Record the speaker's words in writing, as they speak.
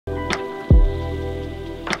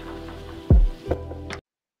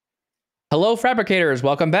Hello, fabricators.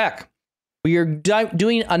 Welcome back. We are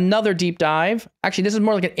doing another deep dive. Actually, this is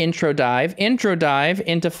more like an intro dive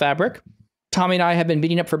into Fabric. Tommy and I have been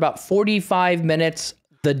beating up for about 45 minutes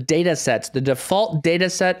the data sets, the default data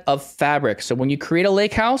set of Fabric. So when you create a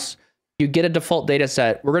Lakehouse, you get a default data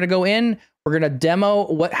set. We're going to go in, we're going to demo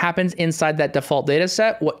what happens inside that default data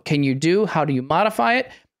set. What can you do? How do you modify it?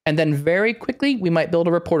 And then very quickly, we might build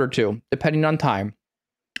a report or two, depending on time.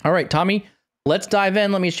 All right, Tommy, let's dive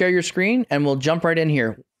in. Let me share your screen and we'll jump right in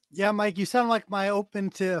here. Yeah, Mike, you sound like my open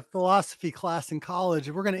to philosophy class in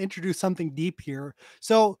college. We're going to introduce something deep here.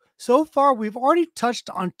 So far, we've already touched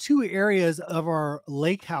on two areas of our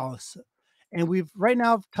Lakehouse. And we've right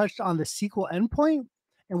now touched on the SQL endpoint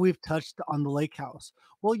and we've touched on the Lakehouse.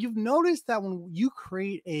 Well, you've noticed that when you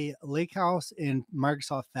create a Lakehouse in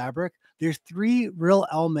Microsoft Fabric, there's three real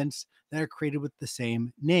elements that are created with the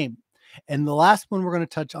same name. And the last one we're going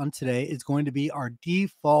to touch on today is going to be our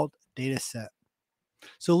default data set.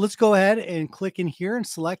 So let's go ahead and click in here and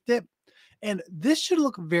select it. And this should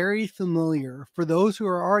look very familiar for those who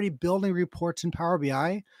are already building reports in Power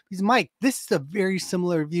BI. Because Mike, this is a very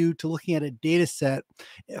similar view to looking at a data set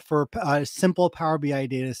for a simple Power BI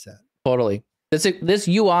data set. Totally. This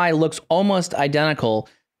UI looks almost identical.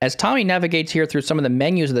 As Tommy navigates here through some of the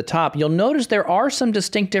menus at the top, you'll notice there are some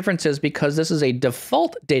distinct differences because this is a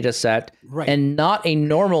default data set and not a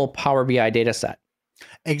normal Power BI data set.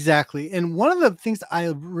 Exactly. And one of the things I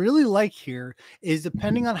really like here is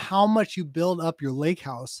depending on how much you build up your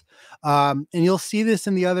Lakehouse, and you'll see this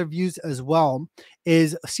in the other views as well,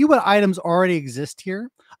 is see what items already exist here.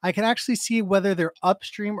 I can actually see whether they're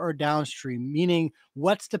upstream or downstream, meaning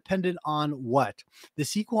what's dependent on what. The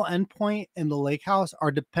SQL endpoint and the Lakehouse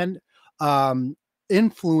are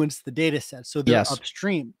influence the data set. So they're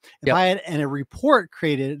upstream. If I had a report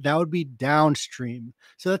created, that would be downstream.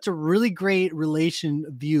 So that's a really great relation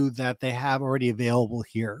view that they have already available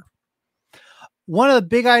here. One of the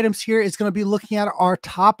big items here is going to be looking at our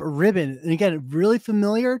top ribbon. And again, really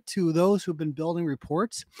familiar to those who've been building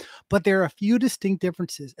reports, but there are a few distinct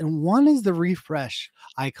differences. And one is the refresh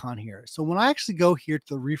icon here. So when I actually go here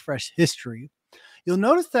to the refresh history, you'll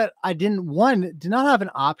notice that I did not have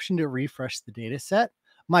an option to refresh the data set.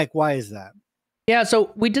 Mike, why is that? Yeah,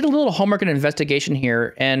 so we did a little homework and investigation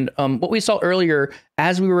here. And what we saw earlier,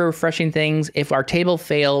 as we were refreshing things, if our table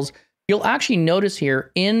fails, you'll actually notice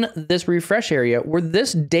here in this refresh area where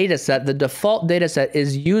this data set, the default data set,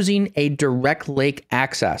 is using a direct lake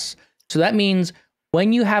access. So that means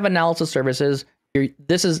when you have analysis services,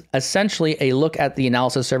 this is essentially a look at the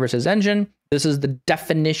analysis services engine. This is the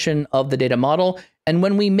definition of the data model. And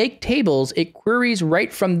when we make tables, it queries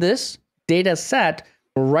right from this data set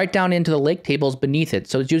right down into the lake tables beneath it.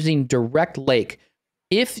 So it's using direct lake.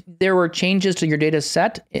 If there were changes to your data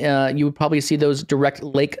set, you would probably see those direct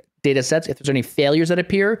lake data sets. If there's any failures that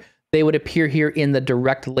appear, they would appear here in the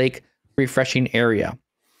direct lake refreshing area.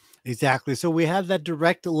 Exactly. So we have that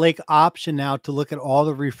direct lake option now to look at all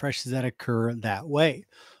the refreshes that occur that way.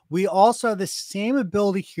 We also have the same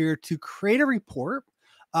ability here to create a report,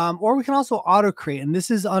 or we can also auto create. And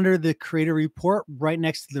this is under the create a report right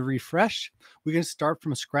next to the refresh. We can start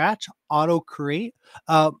from scratch, auto create.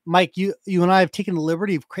 Mike, you and I have taken the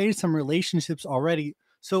liberty of creating some relationships already.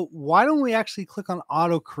 So why don't we actually click on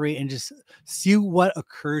auto create and just see what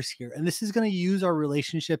occurs here? And this is going to use our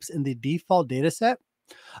relationships in the default data set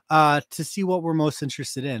to see what we're most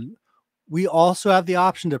interested in. We also have the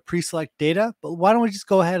option to pre-select data, but why don't we just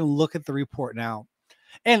go ahead and look at the report now?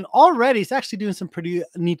 And already it's actually doing some pretty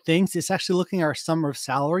neat things. It's actually looking at our sum of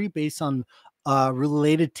salary based on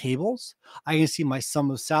related tables. I can see my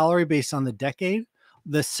sum of salary based on the decade,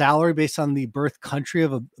 the salary based on the birth country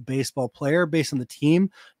of a baseball player, based on the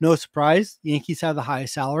team. No surprise, Yankees have the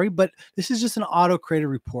highest salary, but this is just an auto-created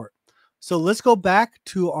report. So let's go back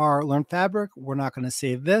to our Learn Fabric. We're not going to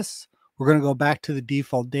save this. We're going to go back to the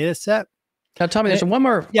default data set. Now, Tommy, there's one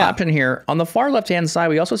more option here. On the far left-hand side,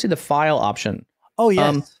 we also see the file option. Oh,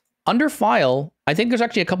 yes. Under file, I think there's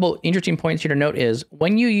actually a couple interesting points here to note is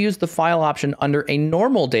when you use the file option under a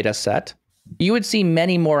normal data set, you would see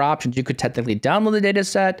many more options. You could technically download the data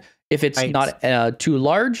set if it's not too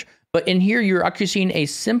large. But in here, you're actually seeing a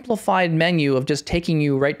simplified menu of just taking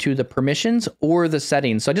you right to the permissions or the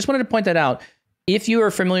settings. So I just wanted to point that out. If you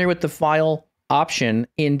are familiar with the file option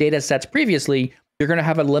in data sets previously, you're going to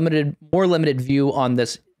have a more limited view on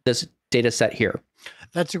this data set here.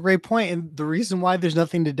 That's a great point. And the reason why there's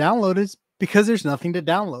nothing to download is because there's nothing to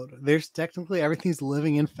download. There's technically everything's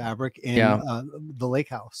living in Fabric in the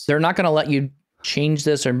Lakehouse. They're not going to let you change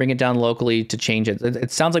this or bring it down locally to change it.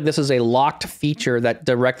 It sounds like this is a locked feature that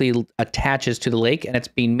directly attaches to the lake and it's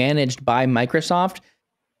being managed by Microsoft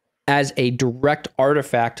as a direct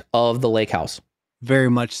artifact of the Lakehouse. Very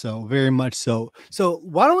much so. Very much so. So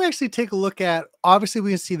why don't we actually take a look at, obviously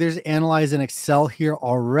we can see there's analyze in Excel here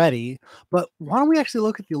already, but why don't we actually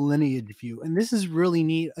look at the lineage view? And this is really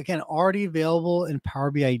neat. Again, already available in Power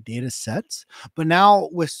BI data sets, but now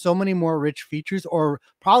with so many more rich features, or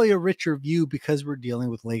probably a richer view because we're dealing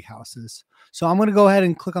with lake houses. So I'm going to go ahead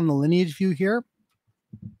and click on the lineage view here.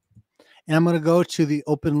 And I'm going to go to the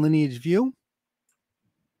open lineage view.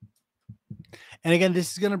 And again,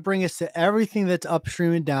 this is going to bring us to everything that's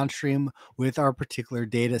upstream and downstream with our particular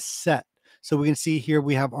data set. So we can see here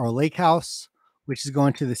we have our Lakehouse, which is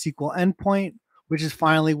going to the SQL endpoint, which is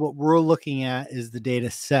finally what we're looking at is the data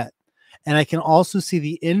set. And I can also see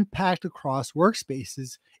the impact across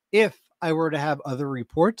workspaces if I were to have other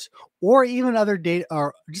reports or even other data,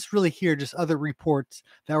 or just really here, just other reports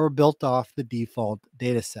that were built off the default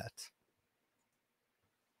data set.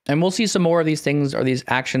 And we'll see some more of these things or these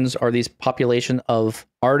actions or these population of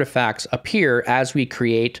artifacts appear as we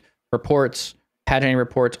create reports, paginated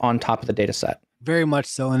reports on top of the data set. Very much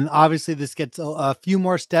so. And obviously this gets a few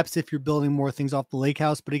more steps if you're building more things off the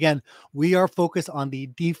Lakehouse. But again, we are focused on the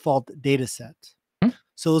default data set.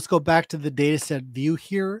 So let's go back to the data set view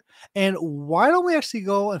here. And why don't we actually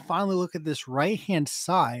go and finally look at this right-hand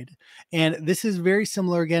side? And this is very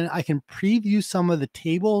similar. Again, I can preview some of the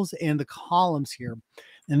tables and the columns here.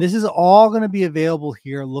 And this is all going to be available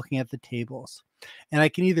here looking at the tables. And I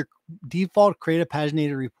can either default create a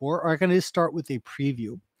paginated report, or I can just start with a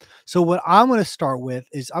preview. So what I'm going to start with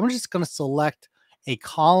is I'm just going to select a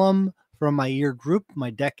column from my year group,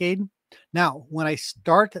 my decade. Now, when I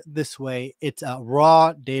start this way, it's a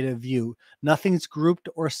raw data view. Nothing's grouped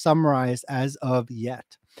or summarized as of yet.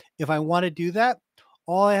 If I want to do that,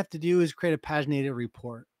 all I have to do is create a paginated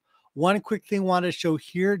report. One quick thing I want to show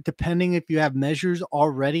here, depending if you have measures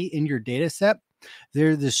already in your data set,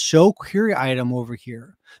 there's this show query item over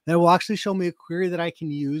here that will actually show me a query that I can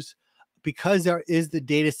use because there is the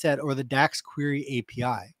data set or the DAX query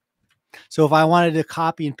API. So if I wanted to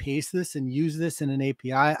copy and paste this and use this in an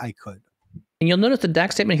API, I could. And you'll notice the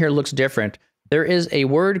DAX statement here looks different. There is a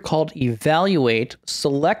word called evaluate,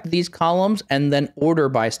 select these columns, and then order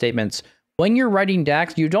by statements. When you're writing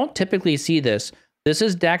DAX, you don't typically see this. This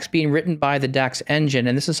is DAX being written by the DAX engine,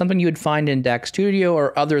 and this is something you would find in DAX Studio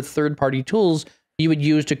or other third-party tools you would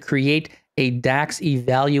use to create a DAX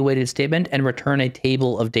evaluated statement and return a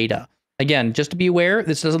table of data. Again, just to be aware,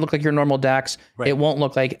 this doesn't look like your normal DAX. Right. It won't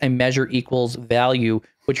look like a measure equals value,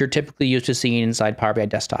 which you're typically used to seeing inside Power BI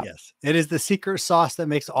Desktop. Yes, it is the secret sauce that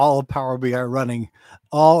makes all of Power BI running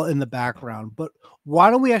all in the background. But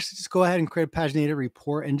why don't we actually just go ahead and create a paginated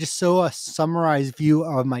report and just show a summarized view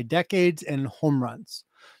of my decades and home runs.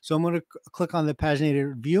 So I'm going to click on the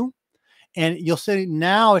paginated view, and you'll see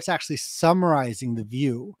now it's actually summarizing the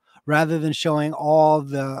view rather than showing all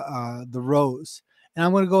the rows. And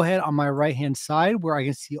I'm going to go ahead on my right-hand side where I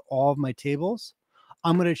can see all of my tables.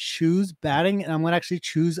 I'm going to choose batting, and I'm going to actually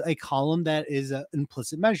choose a column that is an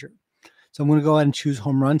implicit measure. So I'm going to go ahead and choose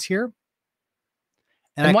home runs here.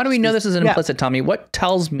 And why do we know this is an implicit, Tommy? What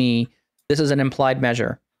tells me this is an implied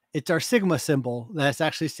measure? It's our sigma symbol that's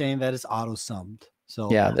actually saying that it's auto-summed. So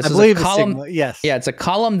yeah, this I is believe a column. Sigma, yes. Yeah, it's a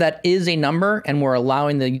column that is a number, and we're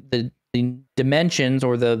allowing the dimensions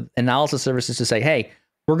or the analysis services to say, hey,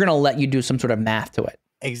 we're going to let you do some sort of math to it.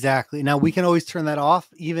 Exactly. Now we can always turn that off,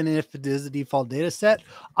 even if it is a default data set.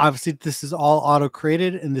 Obviously, this is all auto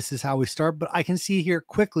created, and this is how we start. But I can see here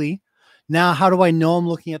quickly. Now, how do I know I'm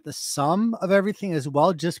looking at the sum of everything as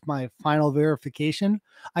well? Just my final verification.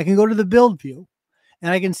 I can go to the build view,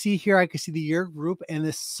 and I can see here, I can see the year group and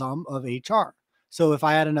the sum of HR. So if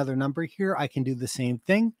I add another number here, I can do the same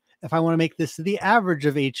thing. If I want to make this the average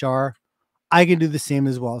of HR, I can do the same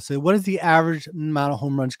as well. So what is the average amount of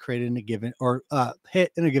home runs created in a given or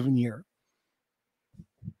hit in a given year?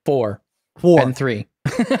 4 and 3,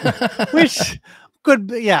 which could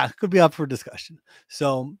be up for discussion.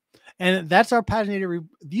 So, and that's our paginated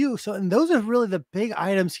review. So, and those are really the big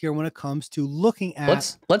items here when it comes to looking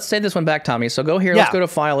at. Let's save this one back, Tommy. So go here. Yeah. Let's go to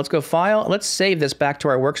file. Let's go file. Let's save this back to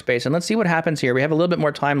our workspace, and let's see what happens here. We have a little bit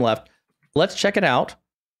more time left. Let's check it out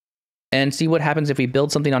and see what happens if we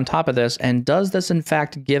build something on top of this. And does this, in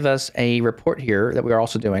fact, give us a report here that we are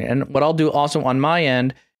also doing? And what I'll do also on my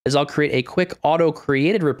end is I'll create a quick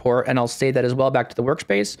auto-created report, and I'll save that as well back to the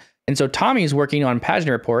workspace. And so Tommy's working on paginated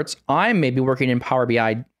reports. I'm maybe working in Power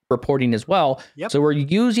BI reporting as well. Yep. So we're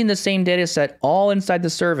using the same data set all inside the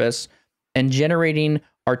service and generating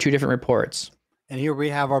our 2 different reports. And here we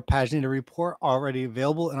have our paginated report already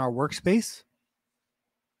available in our workspace.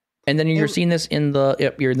 And then you're seeing this in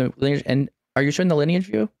the, you're in the lineage, and are you showing the lineage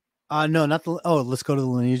view? No, not the. Oh, let's go to the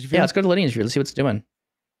Lineage View. Yeah, let's go to Lineage View. Let's see what's doing.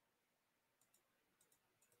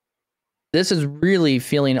 This is really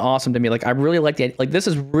feeling awesome to me. Like, I really like this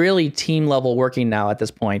is really team level working now at this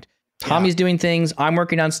point. Tommy's doing things. I'm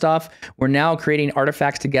working on stuff. We're now creating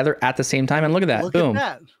artifacts together at the same time. And look at that. Boom.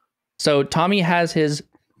 At that. So Tommy has his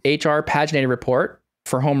HR paginated report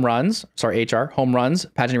for home runs. Sorry, HR home runs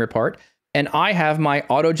paginated report. And I have my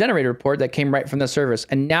auto-generated report that came right from the service.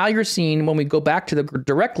 And now you're seeing, when we go back to the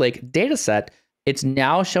Direct Lake dataset, it's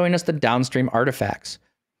now showing us the downstream artifacts.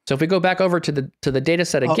 So if we go back over to the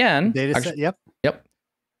dataset again. Dataset, yep. If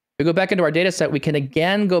we go back into our dataset, we can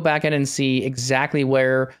again go back in and see exactly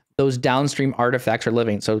where those downstream artifacts are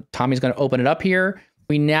living. So Tommy's going to open it up here.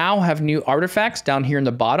 We now have new artifacts down here in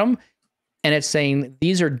the bottom. And it's saying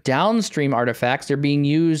these are downstream artifacts. They're being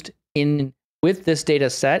used with this data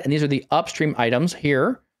set, and these are the upstream items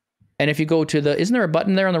here. And if you go to isn't there a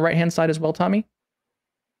button there on the right-hand side as well, Tommy?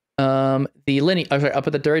 Up at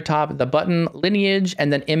the very top, the button lineage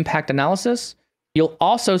and then impact analysis. You'll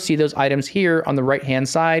also see those items here on the right-hand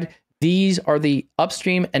side. These are the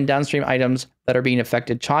upstream and downstream items that are being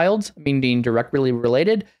affected childs, being directly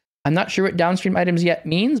related. I'm not sure what downstream items yet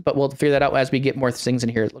means, but we'll figure that out as we get more things in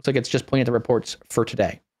here. It looks like it's just pointing at the reports for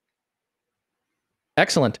today.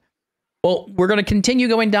 Excellent. Well, we're going to continue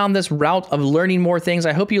going down this route of learning more things.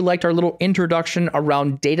 I hope you liked our little introduction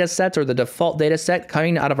around data sets, or the default data set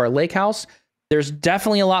coming out of our Lakehouse. There's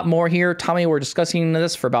definitely a lot more here. Tommy, we're discussing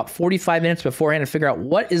this for about 45 minutes beforehand to figure out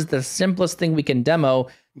what is the simplest thing we can demo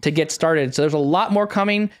to get started. So there's a lot more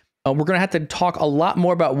coming. We're going to have to talk a lot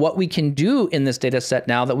more about what we can do in this data set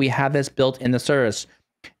now that we have this built in the service.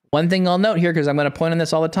 One thing I'll note here, because I'm going to point on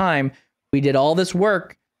this all the time, we did all this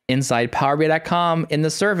work inside PowerBI.com in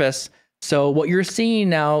the service. So what you're seeing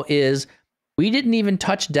now is we didn't even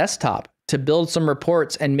touch desktop to build some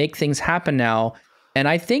reports and make things happen now. And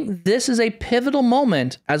I think this is a pivotal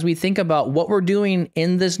moment as we think about what we're doing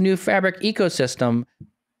in this new Fabric ecosystem.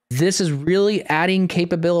 This is really adding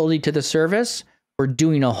capability to the service. We're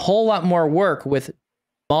doing a whole lot more work with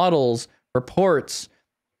models, reports,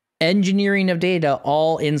 engineering of data,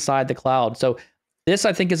 all inside the cloud. So this,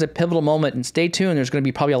 I think, is a pivotal moment, and stay tuned. There's going to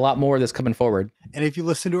be probably a lot more of this coming forward. And if you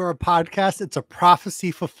listen to our podcast, it's a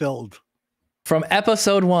prophecy fulfilled. From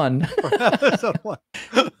episode 1.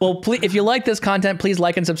 Well, please, if you like this content, please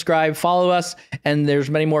like and subscribe, follow us, and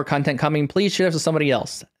there's many more content coming. Please share this with somebody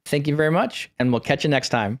else. Thank you very much, and we'll catch you next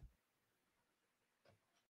time.